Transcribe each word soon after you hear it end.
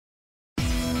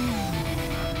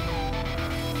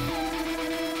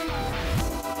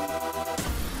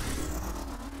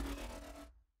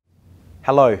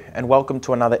Hello and welcome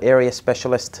to another Area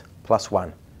Specialist Plus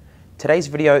One. Today's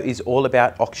video is all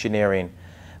about auctioneering,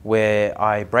 where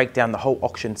I break down the whole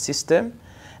auction system,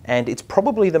 and it's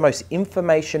probably the most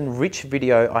information-rich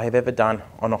video I have ever done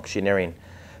on auctioneering.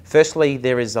 Firstly,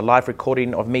 there is a live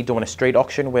recording of me doing a street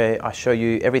auction where I show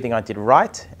you everything I did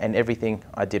right and everything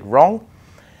I did wrong.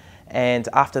 And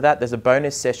after that, there's a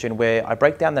bonus session where I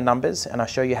break down the numbers and I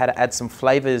show you how to add some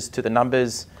flavors to the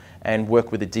numbers and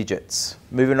work with the digits.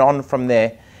 Moving on from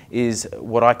there is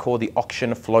what I call the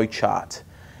auction flow chart,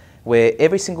 where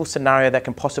every single scenario that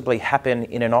can possibly happen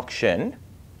in an auction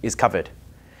is covered.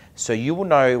 So you will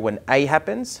know when A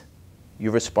happens,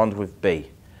 you respond with B.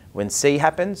 When C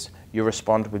happens, you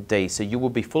respond with D. So you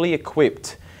will be fully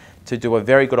equipped to do a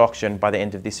very good auction by the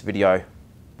end of this video,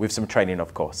 with some training,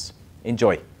 of course.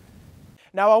 Enjoy.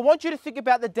 Now I want you to think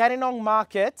about the Dandenong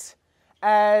market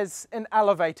as an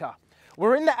elevator.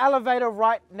 We're in the elevator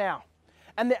right now,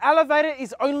 and the elevator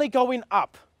is only going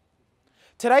up.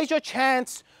 Today's your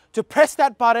chance to press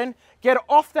that button, get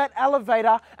off that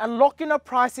elevator, and lock in a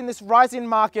price in this rising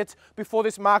market before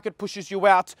this market pushes you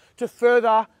out to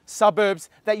further suburbs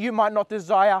that you might not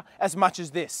desire as much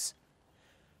as this.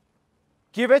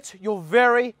 Give it your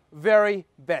very, very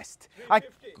best.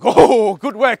 Oh,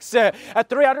 good work, sir. At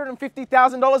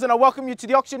 $350,000, and I welcome you to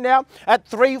the auction now at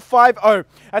 $350,000.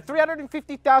 At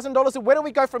 $350,000, where do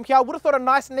we go from here? I would have thought a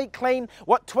nice, neat, clean,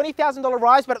 $20,000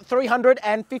 rise, but at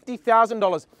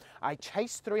 $350,000. I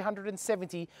chased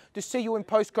 370 to see you in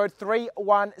postcode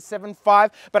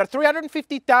 3175, but at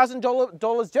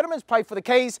 $350,000, gentlemen's play for the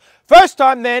keys. First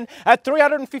time then, at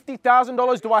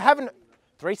 $350,000, do I have an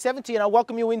 370, and I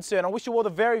welcome you in, sir, and I wish you all the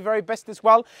very, very best as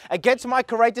well. Against my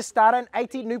courageous starter and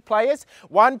 80 new players.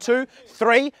 1, 2,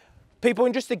 3 people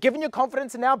interested, giving you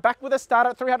confidence, and now back with a start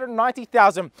at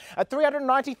 $390,000. At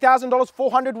 $390,000,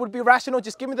 400 would be rational.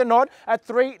 Just give me the nod. At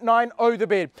 $390 the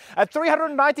bid. At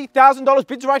 $390,000,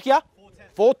 bids right here.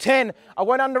 410. I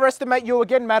won't underestimate you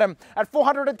again, madam. At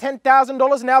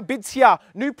 $410,000 now, bids here.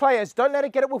 New players, don't let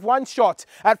it get it with one shot.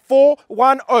 At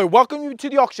 410, welcome you to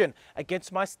the auction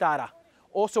against my starter.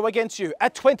 Also against you.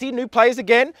 At 20, new players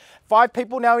again. 5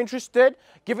 people now interested.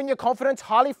 Giving you confidence,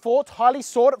 highly fought, highly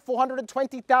sought at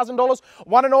 $420,000.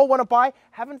 One and all want to buy.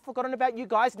 Haven't forgotten about you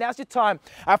guys. Now's your time.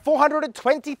 At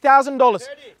 $420,000.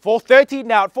 430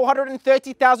 now. At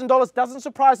 $430,000. Doesn't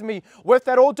surprise me. Worth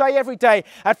that all day, every day.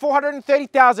 At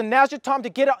 $430,000. Now's your time to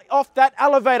get off that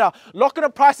elevator. Lock in a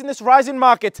price in this rising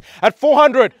market. At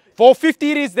 400.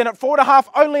 450 it is, then at 4.5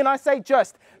 only, and I say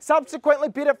just. Subsequently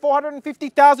bid at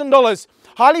 $450,000.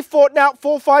 Highly fought now at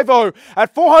 450.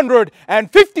 At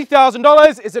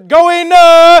 $450,000, is it going?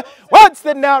 Once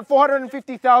then now at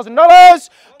 $450,000.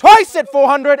 Twice at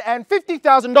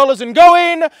 $450,000 and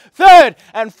going. Third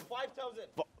and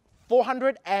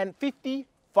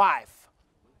 455.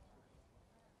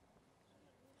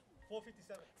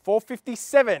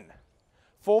 457.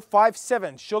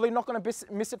 457. Surely not going to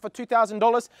miss it for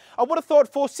 $2,000. I would have thought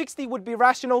 460 would be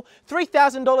rational.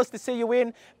 $3,000 to see you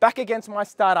in, back against my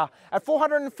starter. At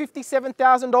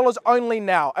 $457,000 only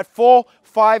now. At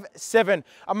 457.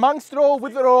 Amongst it all,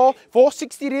 with it all,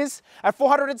 460 it is. At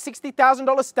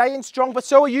 $460,000, staying strong, but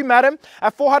so are you, madam.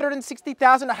 At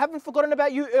 $460,000, I haven't forgotten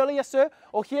about you earlier, sir,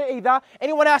 or here either.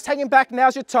 Anyone else hanging back,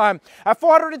 now's your time. At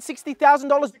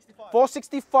 $460,000,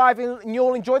 465, and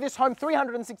you'll enjoy this home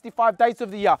 365 days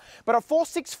of the year. But at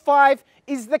 465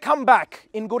 is the comeback.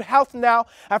 In good health now.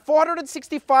 At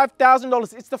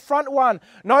 $465,000, it's the front one.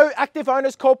 No active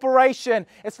owners corporation.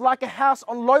 It's like a house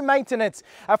on low maintenance.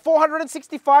 At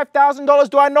 $465,000,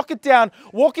 do I knock it down?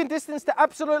 Walking distance to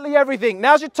absolutely everything.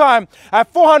 Now's your time.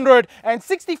 At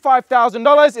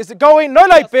 $465,000, is it going? No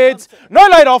late bids, no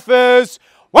late offers.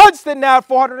 Once then now at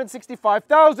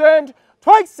 $465,000.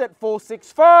 Twice at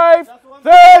 465,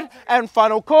 third and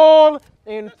final call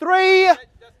in 3,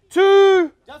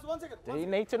 2. Just 1 second. Do you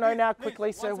need to know now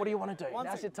quickly, sir? What do you want to do?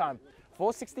 Now's your time.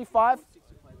 465.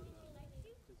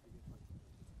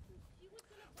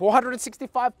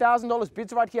 $465,000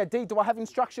 bids right here. D, do I have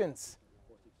instructions?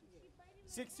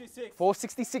 66.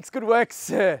 466. Good work,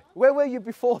 sir. Where were you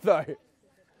before, though?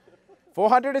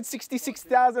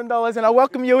 $466,000, and I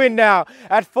welcome you in now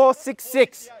at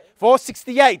 466.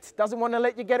 468. Doesn't want to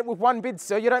let you get it with one bid,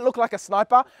 sir. You don't look like a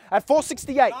sniper. At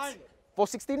 468.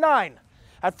 469.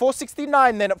 At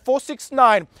 469 then, at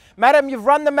 469. Madam, you've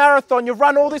run the marathon. You've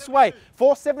run all this way.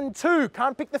 472.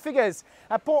 Can't pick the figures.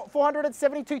 At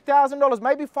 $472,000.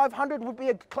 Maybe 500 would be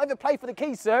a clever play for the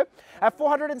keys, sir. At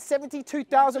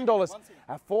 $472,000.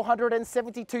 At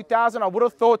 $472,000, I would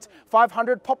have thought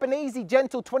 500. Pop an easy,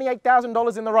 gentle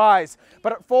 $28,000 in the rise.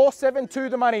 But at 472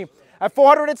 the money. at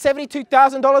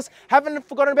 $472,000. Haven't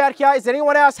forgotten about here. Is there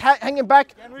anyone else hanging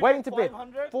back, waiting to bid?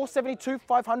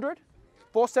 472,500.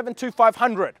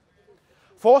 472,500.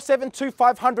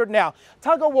 472,500 now.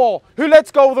 Tug of war. Who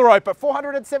lets go of the rope at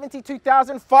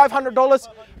 $472,500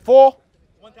 for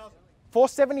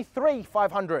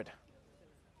 473,500.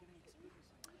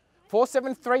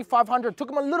 473,500. Took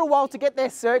them a little while to get there,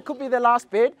 sir. It could be their last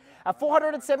bid at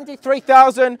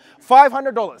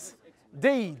 $473,500.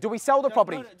 D, do we sell the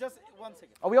property? No, just 1 second.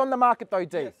 Are we on the market though,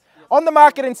 D? Yes. On the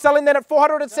market and selling then at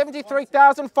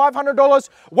 $473,500.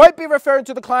 Won't be referring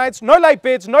to the clients. No late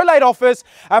bids, no late offers.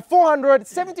 At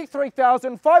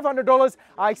 $473,500,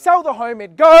 I sell the home.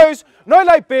 It goes. No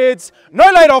late bids,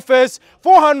 no late offers.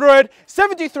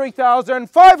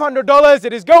 $473,500.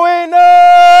 It is going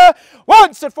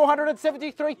once at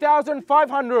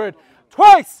 $473,500.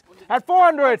 Twice at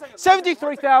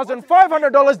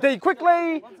 $473,500. D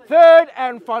quickly. Third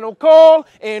and final call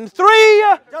in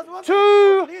 3,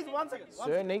 2. Please, 1 second.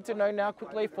 Sir, need to know now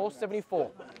quickly.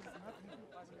 474.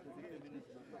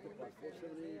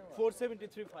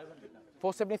 473,500.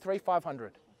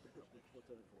 473,500.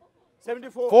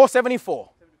 74. 474.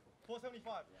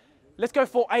 475. Let's go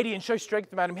 480 and show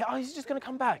strength, madam. Oh, he's just going to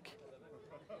come back.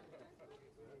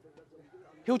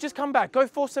 He'll just come back. Go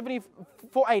 470,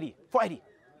 480, 480.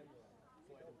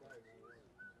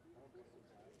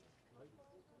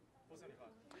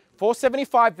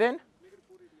 475 then.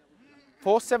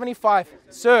 475.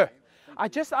 Sir, I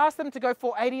just asked them to go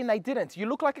 480 and they didn't. You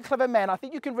look like a clever man. I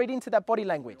think you can read into that body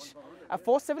language. At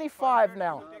 475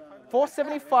 now.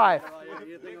 475.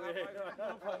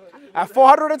 At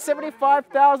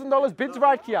 $475,000. Bids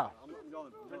right here.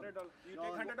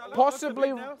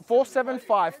 Possibly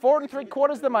 475. 4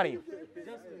 3/4 the money.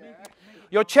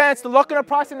 Your chance to lock in a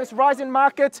price in this rising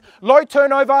market. Low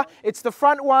turnover. It's the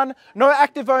front one. No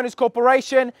active owners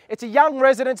corporation. It's a young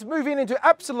residence moving into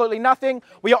absolutely nothing.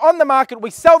 We are on the market. We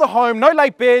sell the home. No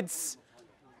late bids.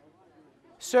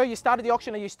 Sir, you started the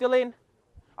auction. Are you still in?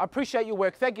 I appreciate your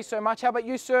work. Thank you so much. How about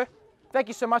you, sir? Thank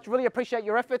you so much. Really appreciate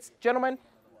your efforts, gentlemen.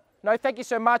 No, thank you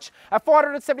so much. At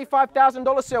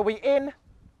 $475,000, sir, we in?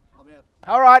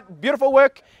 All right, beautiful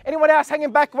work. Anyone else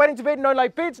hanging back, waiting to bid? No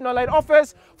late bids, no late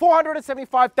offers.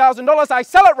 $475,000. I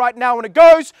sell it right now and it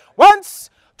goes once,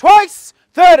 twice,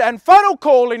 third and final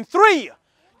call in 3,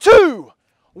 2,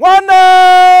 1.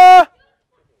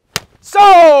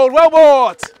 Sold. Well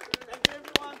bought. Thank you,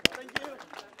 everyone. Thank you.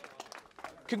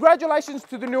 Congratulations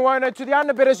to the new owner, to the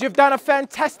underbidders. You've done a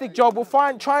fantastic job. We'll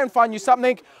try and find you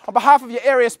something. On behalf of your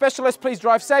area specialist, please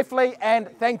drive safely and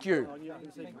thank you.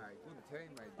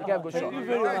 You gave a good shot. Thank you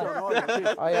very much.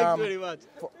 Thanks very much.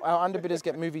 Our underbidders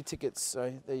get movie tickets,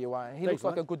 so there you are. He looks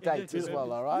like a good date as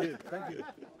well, all right? Thank you. You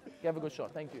have a good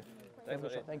shot. Thank you. You have a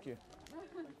good shot. Thank you. You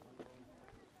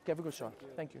have a good shot.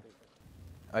 Thank you.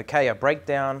 Okay, a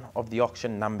breakdown of the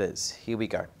auction numbers. Here we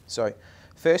go. So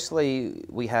firstly,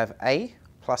 we have A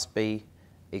plus B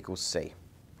equals C.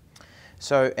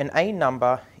 So an A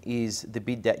number is the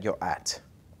bid that you're at.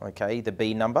 Okay, the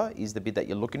B number is the bid that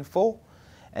you're looking for,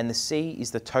 and the C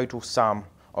is the total sum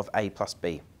of A plus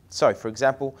B. So for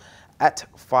example, at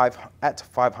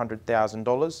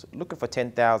 $500,000, looking for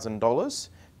 $10,000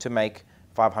 to make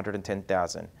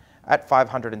 $510,000. At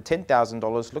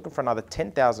 $510,000, looking for another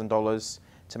 $10,000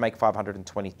 to make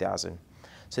 $520,000.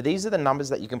 So these are the numbers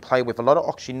that you can play with. A lot of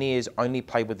auctioneers only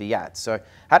play with the at. So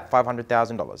at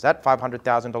 $500,000, at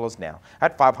 $500,000 now,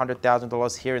 at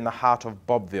 $500,000 here in the heart of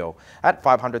Bobville, at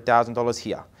 $500,000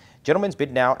 here. Gentlemen's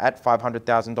bid now at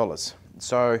 $500,000.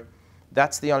 So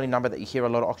that's the only number that you hear a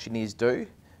lot of auctioneers do.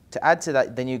 To add to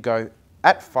that, then you go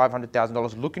at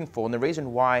 $500,000 looking for, and the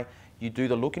reason why you do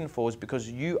the looking for is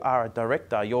because you are a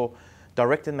director. You're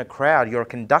directing the crowd. You're a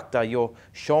conductor. You're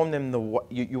showing them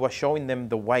you are showing them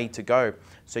the way to go.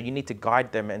 So you need to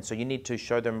guide them, and so you need to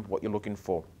show them what you're looking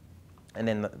for, and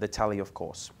then the tally, of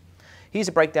course. Here's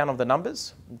a breakdown of the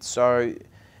numbers. So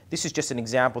this is just an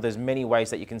example. There's many ways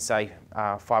that you can say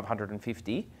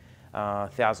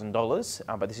 $550,000,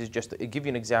 but this is just to give you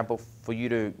an example for you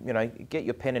to get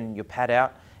your pen and your pad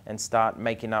out and start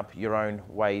making up your own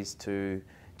ways to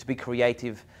be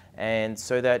creative, and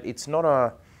so that it's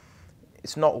not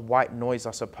white noise,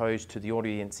 I suppose, to the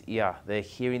audience ear. They're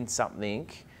hearing something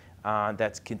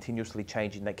that's continuously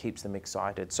changing that keeps them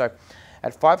excited. So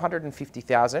at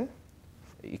 $550,000,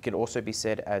 it can also be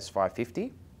said as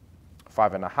 550,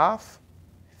 5.5,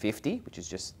 50, which is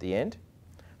just the end.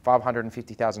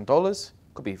 $550,000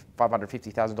 could be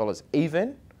 $550,000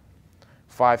 even.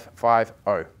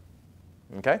 550.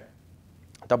 Okay,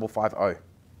 550,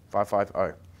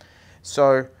 550.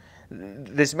 So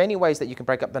there's many ways that you can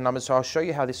break up the numbers. So I'll show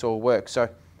you how this all works. So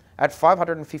At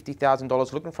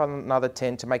 $550,000, looking for another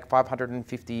 10 to make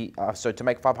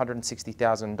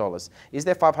 $560,000. Is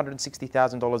there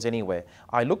 $560,000 anywhere?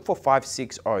 I look for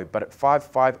 560, but at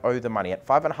 550 the money. At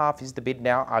 5.5 is the bid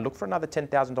now. I look for another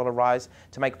 $10,000 rise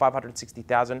to make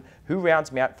 $560,000. Who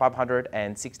rounds me out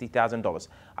 $560,000?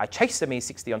 I chase the me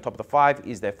 60 on top of the 5.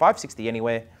 Is there 560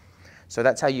 anywhere? So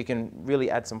that's how you can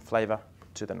really add some flavor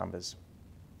to the numbers.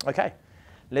 Okay.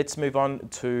 Let's move on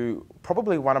to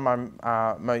probably one of my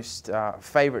most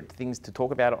favorite things to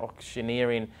talk about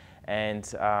auctioneering and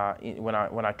when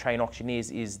I train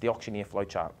auctioneers is the auctioneer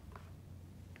flowchart.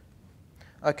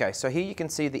 Okay, so here you can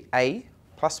see the A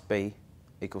plus B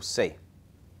equals C.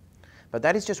 But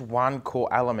that is just one core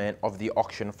element of the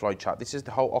auction flowchart. This is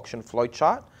the whole auction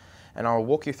flowchart, and I'll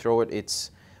walk you through it.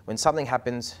 It's when something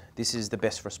happens, this is the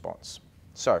best response.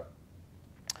 So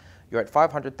you're at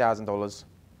 $500,000.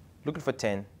 Looking for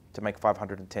 10 to make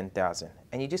 510,000,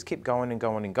 and you just keep going and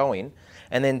going and going,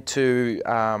 and then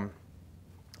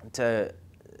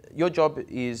your job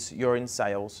is you're in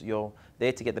sales. You're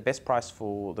there to get the best price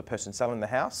for the person selling the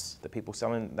house, the people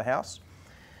selling the house.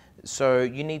 So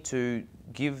you need to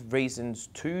give reasons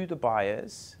to the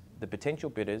buyers, the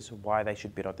potential bidders, why they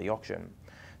should bid at the auction.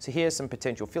 So here's some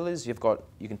potential fillers. You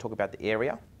can talk about the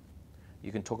area.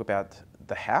 You can talk about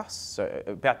the house. So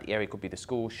about the area could be the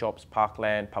schools, shops,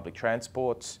 parkland, public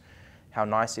transports, how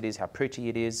nice it is, how pretty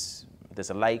it is. There's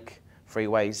a lake,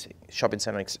 freeways, shopping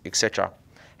centre, etc.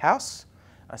 House,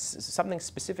 something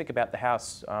specific about the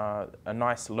house, a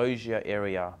nice loggia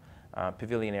area,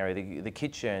 pavilion area, the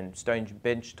kitchen, stone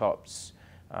bench tops,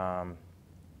 the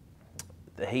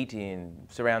heating,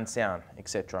 surround sound,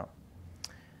 etc.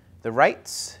 The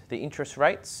rates, the interest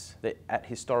rates, they're at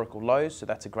historical lows, so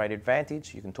that's a great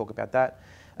advantage. You can talk about that.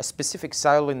 A specific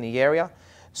sale in the area.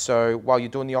 So while you're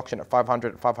doing the auction at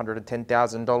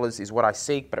 $510,000 is what I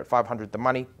seek, but at 500 the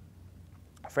money.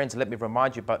 Friends, let me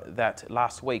remind you that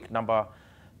last week, number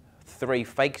 3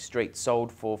 Fake Street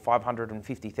sold for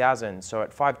 $550,000. So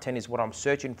at 510 is what I'm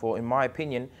searching for, in my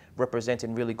opinion,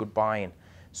 representing really good buying.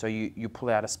 So you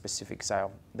pull out a specific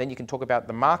sale. Then you can talk about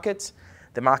the markets.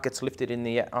 The market's lifted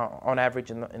on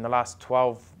average in the last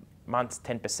 12 months,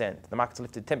 10%. The market's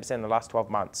lifted 10% in the last 12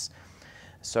 months.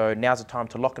 So now's the time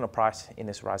to lock in a price in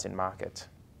this rising market.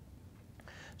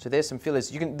 So there's some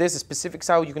fillers. There's a specific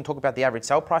sale. You can talk about the average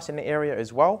sale price in the area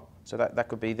as well. So that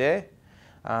could be there.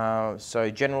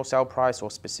 So general sale price or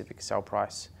specific sale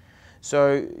price.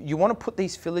 So you want to put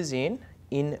these fillers in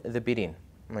the bidding,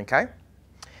 okay?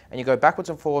 And you go backwards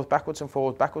and forwards, backwards and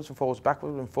forwards, backwards and forwards,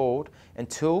 backwards and forward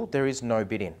until there is no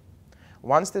bidding.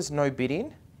 Once there's no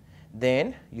bidding,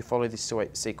 then you follow this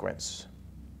sequence.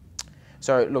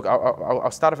 So look,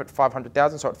 I'll start off at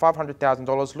 $500,000. So at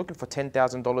 $500,000, looking for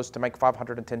 $10,000 to make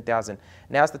 $510,000.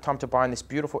 Now's the time to buy in this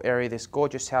beautiful area, this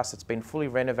gorgeous house that's been fully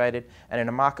renovated and in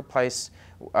a marketplace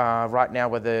right now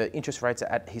where the interest rates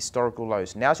are at historical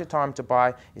lows. Now's your time to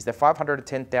buy. Is there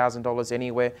 $510,000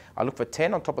 anywhere? I look for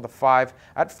 10 on top of the 5.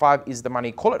 At 5 is the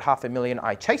money. Call it $500,000.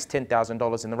 I chase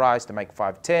 $10,000 in the rise to make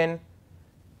 510.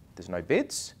 There's no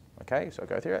bids. Okay, so I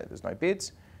go through it. There's no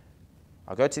bids.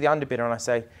 I'll go to the underbidder and I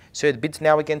say, sir, the bid's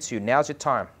now against you. Now's your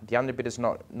time. The underbidder's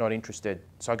not interested.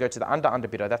 So I go to the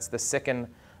underbidder. That's the second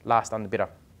last underbidder.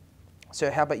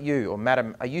 So how about you, or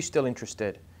madam, are you still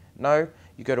interested? No.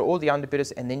 You go to all the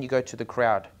underbidders and then you go to the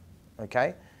crowd.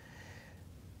 Okay?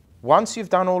 Once you've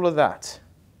done all of that,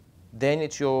 then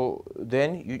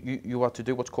you are to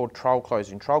do what's called trial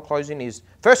closing. Trial closing is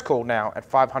first call now at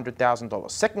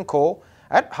 $500,000. Second call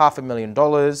at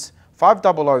 $500,000.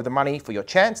 500 the money for your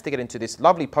chance to get into this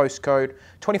lovely postcode,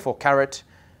 24 carat,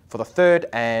 for the third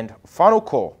and final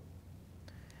call.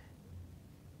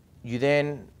 You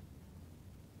then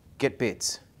get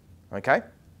bids, okay?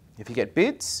 If you get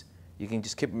bids, you can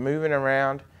just keep moving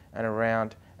around and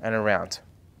around and around.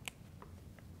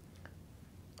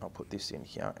 I'll put this in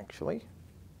here, actually.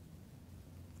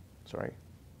 Sorry.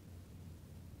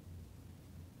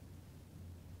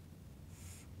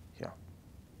 Here.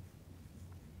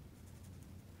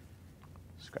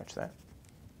 Scratch that.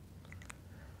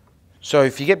 So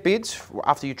if you get bids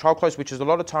after you trial close, which is a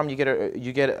lot of time, you get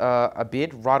a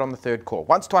bid right on the third call.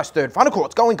 Once, twice, third, final call.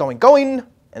 It's going, and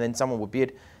then someone will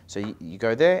bid. So you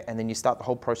go there, and then you start the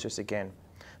whole process again.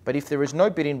 But if there is no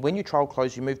bidding, when you trial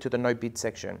close, you move to the no bid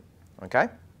section. Okay?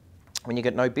 When you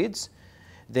get no bids,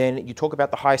 then you talk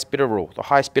about the highest bidder rule. The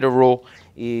highest bidder rule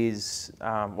is,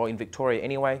 well, in Victoria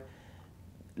anyway.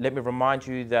 Let me remind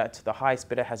you that the highest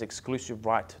bidder has exclusive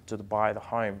right to buy the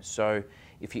home. So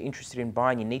if you're interested in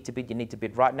buying, you need to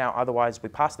bid right now. Otherwise, we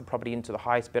pass the property into the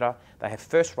highest bidder. They have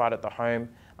first right at the home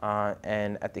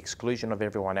and at the exclusion of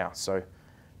everyone else. So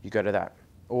you go to that.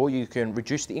 or you can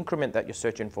reduce the increment that you're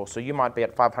searching for. So you might be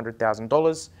at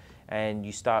 $500,000 and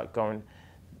you start going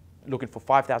looking for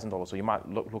 $5,000, or you might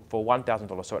look for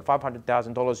 $1,000. So at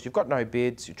 $500,000, you've got no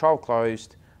bids, your trial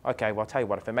closed. Okay, well, I'll tell you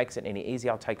what, if it makes it any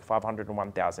easier, I'll take $500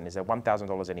 and $1,000. Is there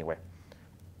 $1,000 anywhere?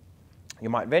 You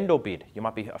might vendor bid. You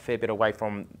might be a fair bit away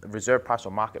from reserve price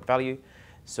or market value,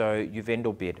 so you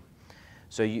vendor bid.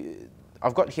 So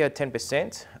I've got here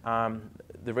 10%.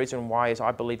 The reason why is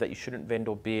I believe that you shouldn't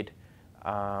vendor bid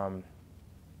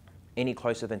any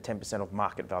closer than 10% of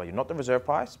market value. Not the reserve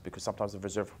price, because sometimes the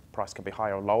reserve price can be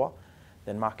higher or lower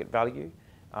than market value,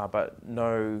 but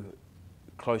no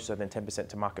closer than 10%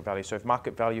 to market value. So if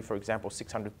market value, for example,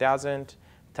 600,000,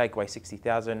 take away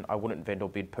 60,000, I wouldn't vendor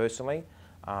bid personally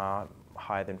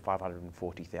higher than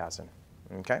 540,000,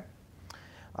 okay?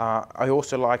 I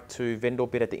also like to vendor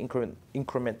bid at the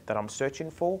increment that I'm searching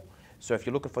for. So if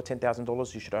you're looking for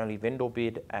 $10,000, you should only vendor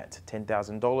bid at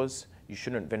 $10,000. You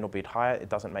shouldn't vendor bid higher, it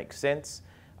doesn't make sense.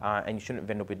 And you shouldn't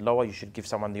vendor bid lower, you should give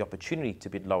someone the opportunity to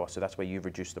bid lower. So that's where you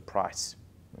reduce the price,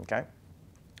 okay?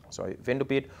 So vendor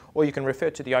bid, or you can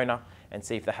refer to the owner and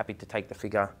see if they're happy to take the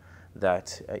figure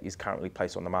that is currently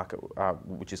placed on the market,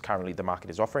 which is currently the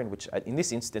market is offering, which in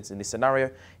this instance, in this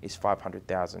scenario, is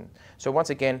 500,000. So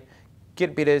once again,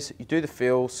 get bidders, you do the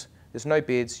fills, there's no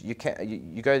bids, you go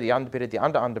to the underbidder, the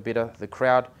underbidder, the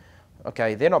crowd,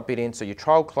 okay, they're not bidding, so you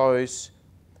trial close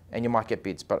and you might get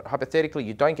bids. But hypothetically,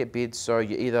 you don't get bids, so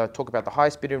you either talk about the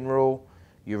highest bidding rule,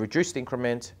 you reduce the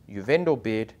increment, you vendor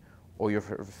bid, or you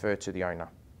refer to the owner,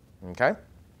 okay?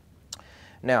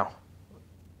 Now,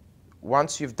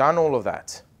 once you've done all of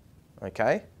that,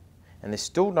 okay, and there's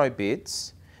still no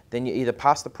bids, then you either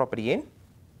pass the property in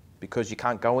because you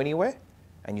can't go anywhere,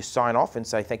 and you sign off and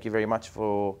say thank you very much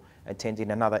for attending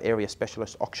another area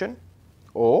specialist auction,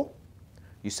 or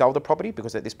you sell the property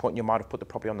because at this point you might have put the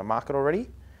property on the market already,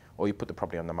 or you put the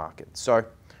property on the market. So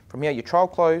from here, you trial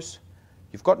close,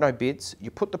 you've got no bids,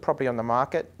 you put the property on the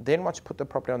market, then once you put the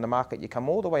property on the market, you come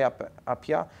all the way up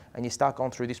here and you start going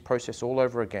through this process all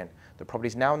over again. The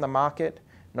property's now in the market,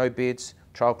 no bids,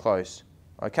 trial close.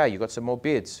 Okay, you've got some more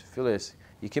bids, fillers.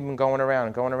 You keep them going around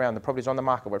and going around. The property's on the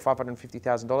market, we're at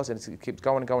 $550,000 and it keeps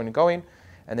going and going and going.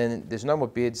 And then there's no more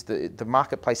bids. The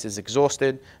marketplace is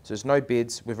exhausted, so there's no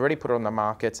bids. We've already put it on the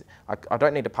market. I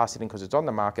don't need to pass it in because it's on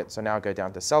the market, so now I go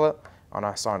down to sell it and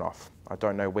I sign off. I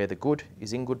don't know where the good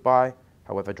is in goodbye,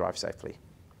 however, drive safely.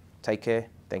 Take care.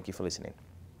 Thank you for listening.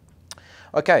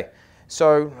 Okay,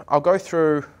 so I'll go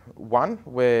through one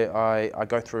where I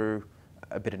go through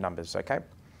a bit of numbers, okay?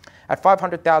 At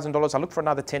 $500,000, I look for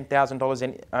another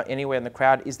 $10,000 anywhere in the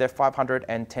crowd. Is there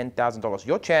 $510,000?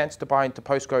 Your chance to buy into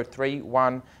postcode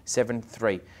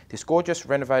 3173. This gorgeous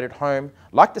renovated home,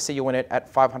 like to see you win it at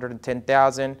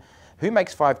 $510,000. Who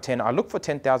makes $510,000? I look for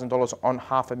 $10,000 on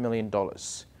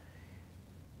 $500,000.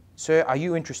 Sir, are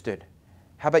you interested?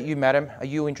 How about you, madam? Are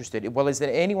you interested? Well, is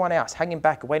there anyone else hanging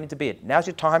back, waiting to bid? Now's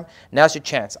your time. Now's your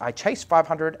chance. I chase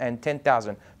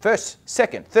 $510,000. First,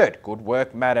 second, third. Good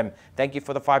work, madam. Thank you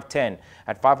for the 510.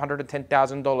 At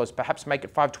 $510,000, perhaps make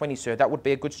it $520, sir. That would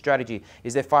be a good strategy.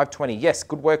 Is there $520? Yes,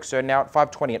 good work, sir. Now at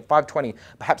 $520. At $520,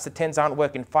 perhaps the 10s aren't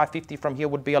working. $550 from here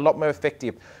would be a lot more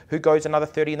effective. Who goes another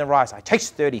 30 in the rise? I chase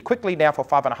 30 quickly now for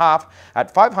 5.5.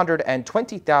 At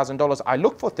 $520,000, I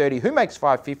look for 30. Who makes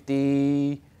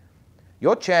 $550?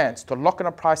 Your chance to lock in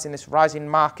a price in this rising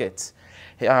market.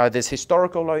 There's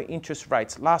historical low interest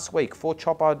rates. Last week, 4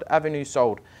 Chopard Avenue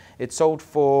sold. It sold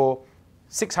for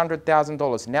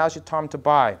 $600,000. Now's your time to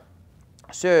buy.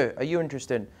 Sir, are you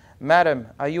interested? Madam,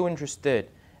 are you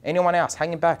interested? Anyone else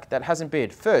hanging back that hasn't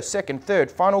bid? First, second, third,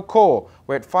 final call.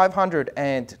 We're at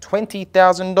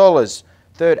 $520,000.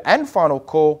 Third and final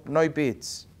call, no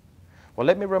bids. Well,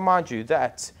 let me remind you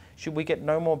that should we get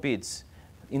no more bids,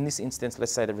 in this instance,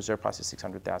 let's say the reserve price is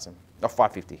 $600,000 or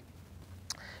 $550,000.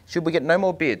 Should we get no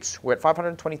more bids, we're at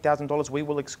 $520,000, we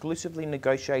will exclusively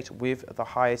negotiate with the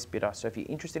highest bidder. So if you're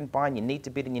interested in buying, you need to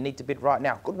bid and you need to bid right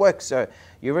now. Good work, sir.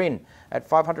 You're in at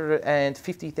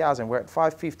 $550,000, we're at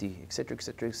 $550,000, etc.,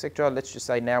 etc., etc. Let's just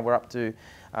say now we're up to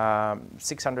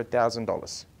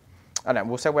 $600,000. Oh, no,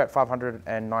 we'll say we're at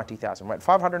 $590,000. We're at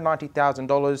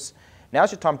 $590,000.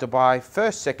 Now's your time to buy.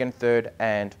 First, second, third,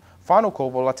 and final call.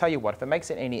 Well, I'll tell you what, if it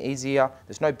makes it any easier,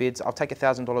 there's no bids, I'll take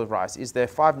 $1,000 rise. Is there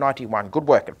 $591? Good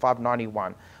work at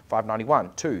 $591.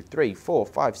 $591, 2, 3, 4,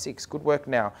 5, 6. Good work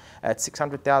now at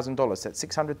 $600,000. At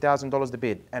 $600,000 the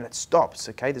bid, and it stops,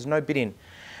 okay? There's no bidding.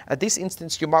 At this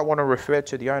instance, you might want to refer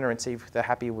to the owner and see if they're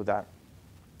happy with that.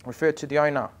 Refer to the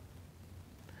owner.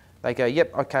 They go,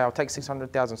 yep, okay, I'll take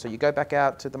 600,000. So you go back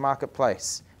out to the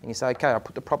marketplace and you say, okay, I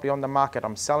put the property on the market.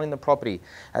 I'm selling the property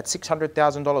at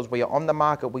 $600,000. We are on the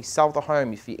market. We sell the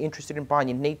home. If you're interested in buying,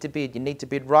 you need to bid. You need to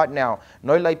bid right now.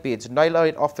 No late bids, no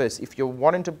late offers. If you're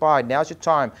wanting to buy, now's your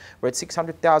time. We're at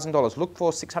 $600,000. Look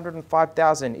for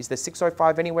 605,000. Is there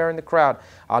 605 anywhere in the crowd?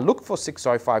 Look for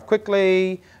 605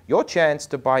 quickly. Your chance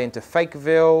to buy into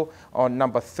Fakeville on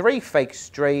number 3 Fake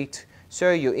Street.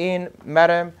 Sir, you're in.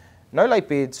 Madam, no late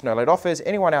bids, no late offers.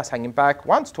 Anyone else hanging back?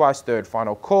 Once, twice, third,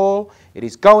 final call. It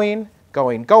is going,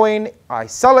 going, going. I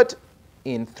sell it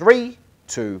in 3,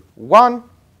 2, 1.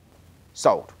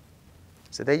 Sold.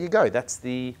 So there you go. That's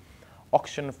the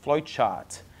auction flow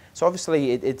chart. So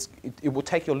obviously it will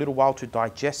take you a little while to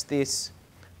digest this.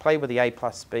 Play with the A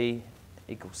plus B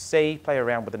equals C. Play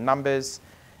around with the numbers.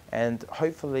 And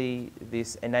hopefully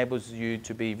this enables you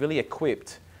to be really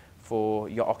equipped for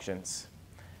your auctions.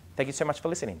 Thank you so much for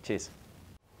listening. Cheers.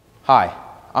 Hi,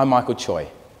 I'm Michael Choi,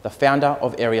 the founder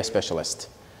of Area Specialist,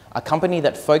 a company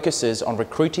that focuses on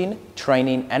recruiting,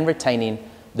 training and retaining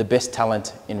the best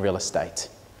talent in real estate.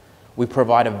 We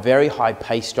provide a very high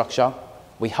pay structure,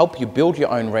 we help you build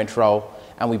your own rent roll,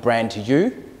 and we brand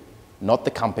you, not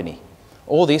the company.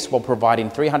 All this while providing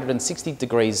 360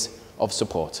 degrees of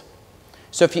support.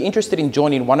 So if you're interested in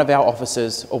joining one of our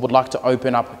offices or would like to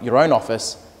open up your own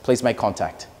office, please make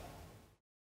contact.